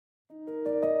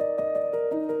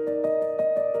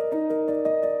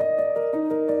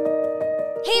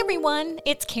Hey everyone,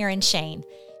 it's Karen Shane.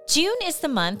 June is the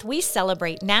month we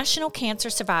celebrate National Cancer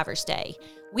Survivors Day.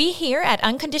 We here at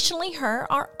Unconditionally Her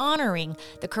are honoring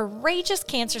the courageous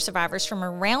cancer survivors from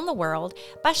around the world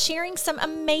by sharing some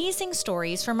amazing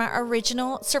stories from our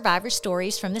original Survivor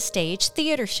Stories from the Stage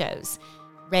theater shows.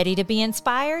 Ready to be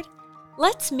inspired?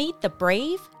 Let's meet the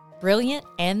brave, brilliant,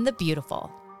 and the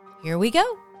beautiful. Here we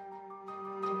go.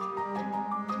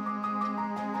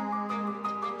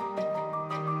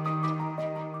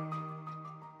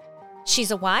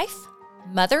 She's a wife,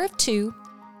 mother of two,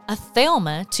 a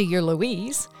Thelma to your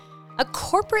Louise, a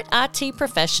corporate IT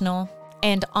professional,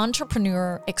 and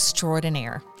entrepreneur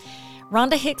extraordinaire.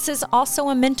 Rhonda Hicks is also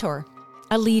a mentor,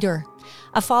 a leader,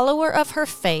 a follower of her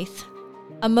faith,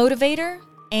 a motivator,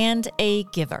 and a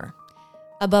giver.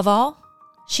 Above all,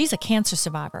 she's a cancer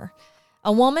survivor,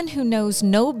 a woman who knows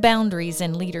no boundaries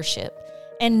in leadership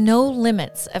and no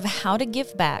limits of how to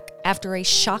give back after a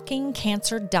shocking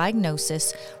cancer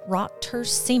diagnosis rocked her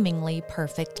seemingly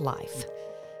perfect life.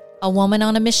 A woman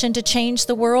on a mission to change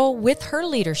the world with her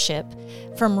leadership.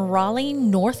 From Raleigh,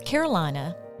 North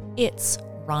Carolina, it's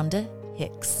Rhonda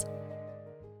Hicks.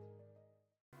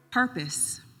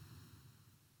 Purpose.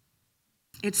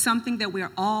 It's something that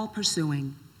we're all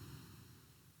pursuing.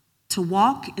 To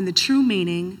walk in the true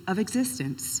meaning of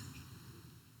existence.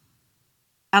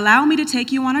 Allow me to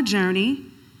take you on a journey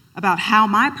about how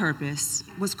my purpose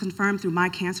was confirmed through my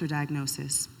cancer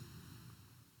diagnosis.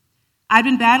 I'd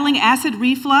been battling acid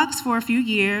reflux for a few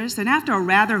years, and after a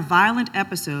rather violent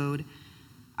episode,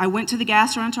 I went to the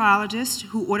gastroenterologist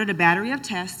who ordered a battery of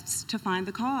tests to find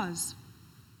the cause.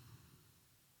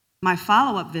 My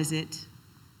follow-up visit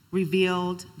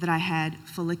revealed that I had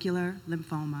follicular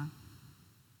lymphoma.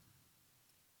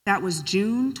 That was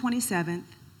June 27th,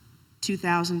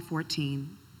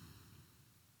 2014.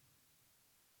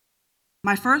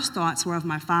 My first thoughts were of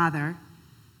my father,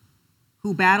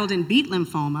 who battled and beat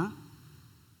lymphoma,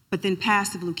 but then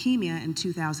passed of leukemia in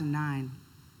 2009.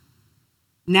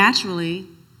 Naturally,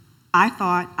 I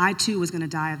thought I too was going to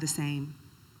die of the same.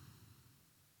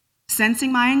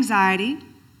 Sensing my anxiety,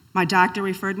 my doctor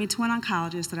referred me to an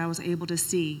oncologist that I was able to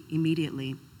see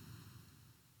immediately.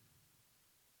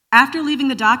 After leaving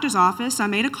the doctor's office, I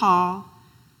made a call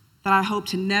that I hope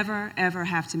to never, ever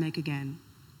have to make again.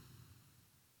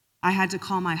 I had to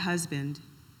call my husband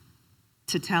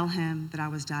to tell him that I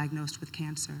was diagnosed with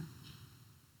cancer.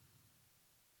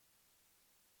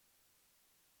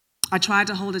 I tried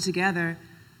to hold it together,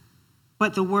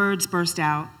 but the words burst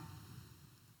out.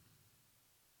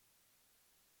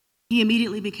 He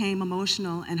immediately became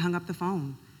emotional and hung up the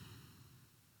phone.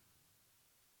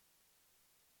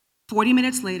 40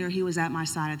 minutes later, he was at my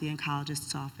side at the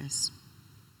oncologist's office.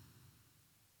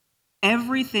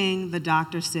 Everything the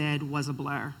doctor said was a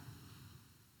blur,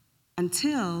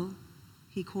 until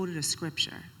he quoted a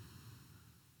scripture.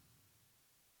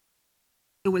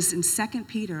 It was in 2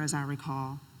 Peter, as I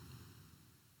recall.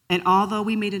 And although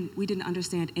we didn't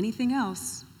understand anything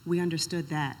else, we understood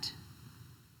that.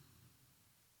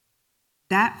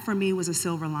 That, for me, was a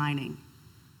silver lining.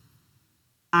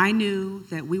 I knew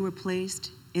that we were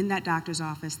placed in that doctor's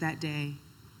office that day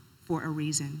for a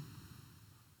reason.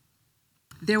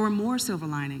 There were more silver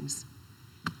linings,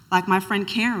 like my friend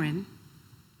Karen,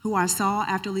 who I saw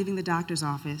after leaving the doctor's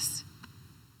office,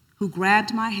 who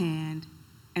grabbed my hand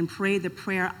and prayed the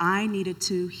prayer I needed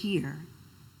to hear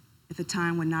at the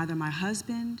time when neither my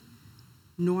husband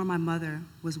nor my mother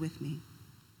was with me.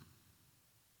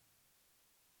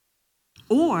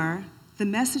 Or the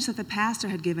message that the pastor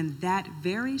had given that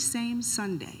very same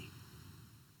Sunday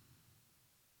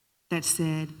that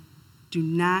said, "Do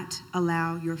not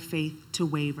allow your faith to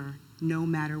waver, no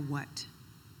matter what."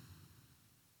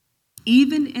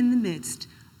 Even in the midst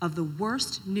of the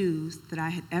worst news that I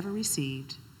had ever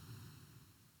received,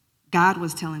 God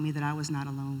was telling me that I was not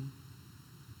alone.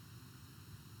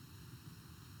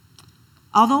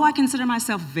 Although I consider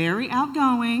myself very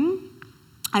outgoing,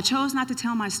 I chose not to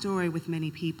tell my story with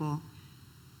many people,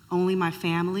 only my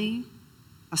family,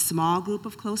 a small group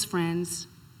of close friends,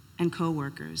 and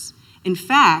coworkers. In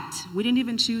fact, we didn't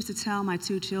even choose to tell my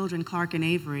two children, Clark and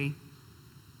Avery.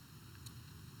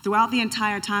 Throughout the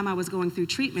entire time I was going through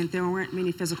treatment, there weren't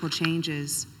many physical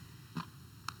changes.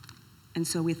 And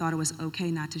so we thought it was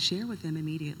okay not to share with them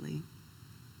immediately.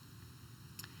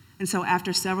 And so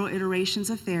after several iterations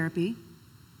of therapy,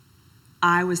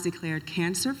 I was declared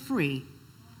cancer-free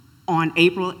on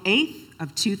April 8th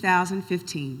of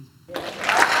 2015.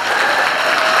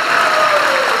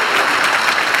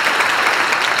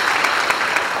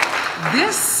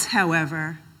 This,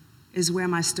 however, is where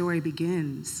my story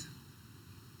begins.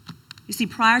 You see,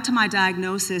 prior to my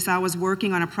diagnosis, I was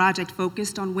working on a project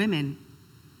focused on women.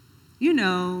 You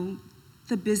know,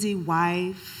 the busy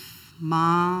wife,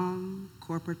 mom,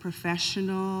 corporate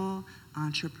professional,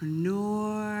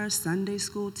 entrepreneur, Sunday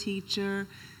school teacher,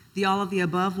 the all of the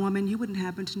above woman. You wouldn't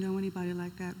happen to know anybody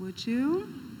like that, would you?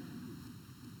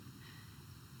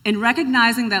 In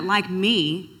recognizing that, like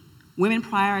me, women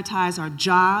prioritize our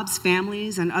jobs,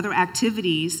 families, and other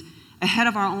activities ahead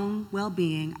of our own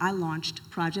well-being, I launched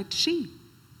Project She.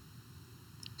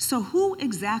 So who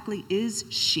exactly is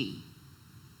she?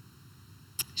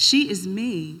 She is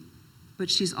me,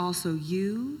 but she's also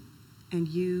you and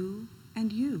you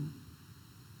and you.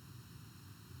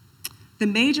 The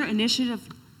major initiative of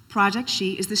Project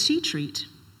She is the She Treat.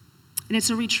 And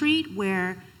it's a retreat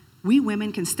where we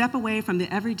women can step away from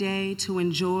the everyday to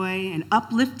enjoy an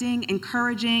uplifting,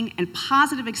 encouraging, and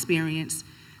positive experience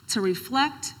to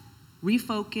reflect,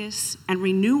 refocus, and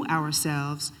renew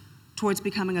ourselves towards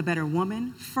becoming a better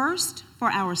woman, first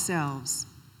for ourselves,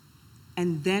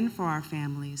 and then for our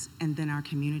families, and then our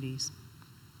communities.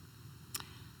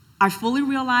 I fully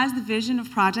realized the vision of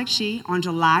Project She on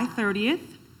July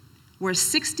 30th, where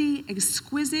 60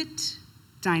 exquisite,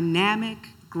 dynamic,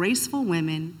 graceful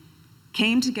women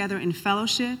came together in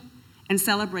fellowship and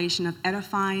celebration of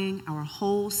edifying our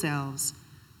whole selves,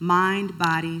 mind,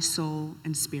 body, soul,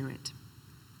 and spirit.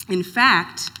 In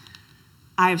fact,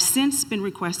 I have since been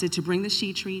requested to bring the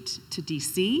She Treat to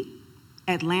DC,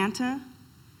 Atlanta,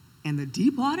 and the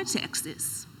deep heart of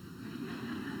Texas.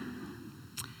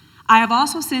 I have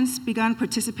also since begun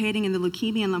participating in the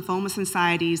Leukemia and Lymphoma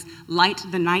Society's Light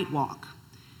the Night Walk.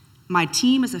 My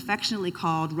team is affectionately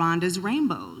called Rhonda's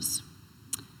Rainbows.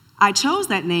 I chose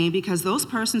that name because those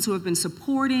persons who have been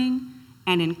supporting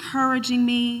and encouraging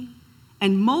me,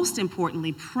 and most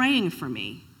importantly, praying for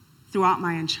me throughout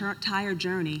my entire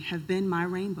journey have been my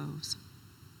rainbows.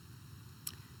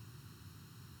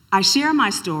 I share my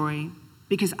story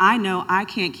because I know I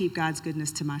can't keep God's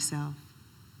goodness to myself.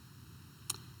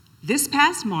 This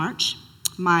past March,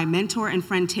 my mentor and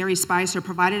friend Terry Spicer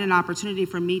provided an opportunity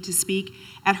for me to speak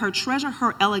at her Treasure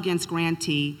Her Elegance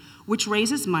grantee, which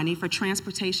raises money for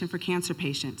transportation for cancer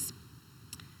patients.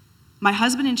 My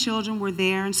husband and children were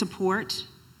there in support,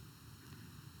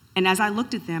 and as I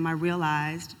looked at them, I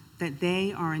realized that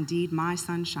they are indeed my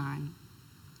sunshine.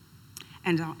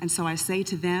 And so I say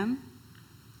to them,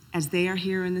 as they are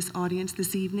here in this audience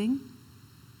this evening,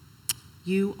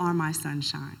 you are my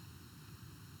sunshine.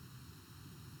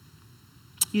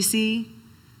 You see,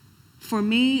 for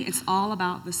me, it's all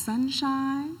about the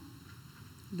sunshine,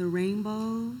 the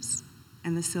rainbows,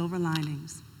 and the silver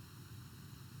linings.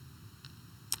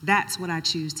 That's what I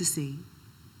choose to see.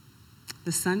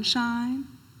 The sunshine,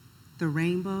 the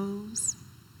rainbows,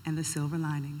 and the silver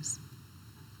linings.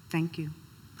 Thank you.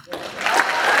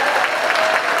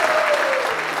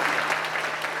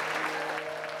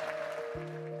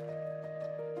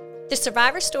 The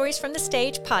Survivor Stories from the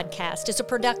Stage podcast is a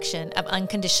production of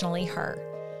Unconditionally Her.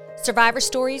 Survivor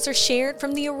stories are shared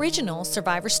from the original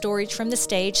Survivor Stories from the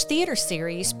Stage theater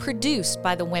series produced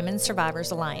by the Women Survivors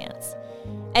Alliance.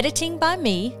 Editing by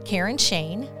me, Karen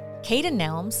Shane, Kaden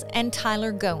Nelms, and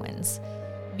Tyler Goins.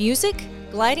 Music,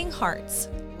 Gliding Hearts,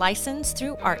 licensed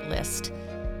through Artlist.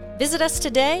 Visit us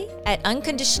today at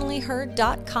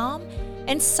unconditionallyher.com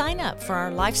and sign up for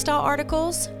our lifestyle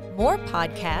articles, more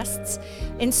podcasts,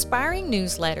 inspiring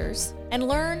newsletters, and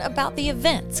learn about the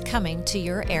events coming to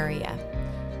your area.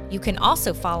 You can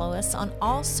also follow us on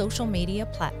all social media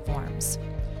platforms.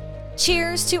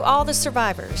 Cheers to all the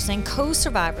survivors and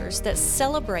co-survivors that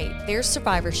celebrate their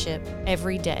survivorship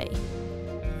every day.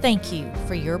 Thank you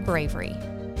for your bravery.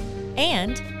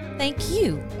 And thank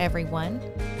you, everyone,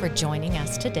 for joining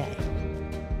us today.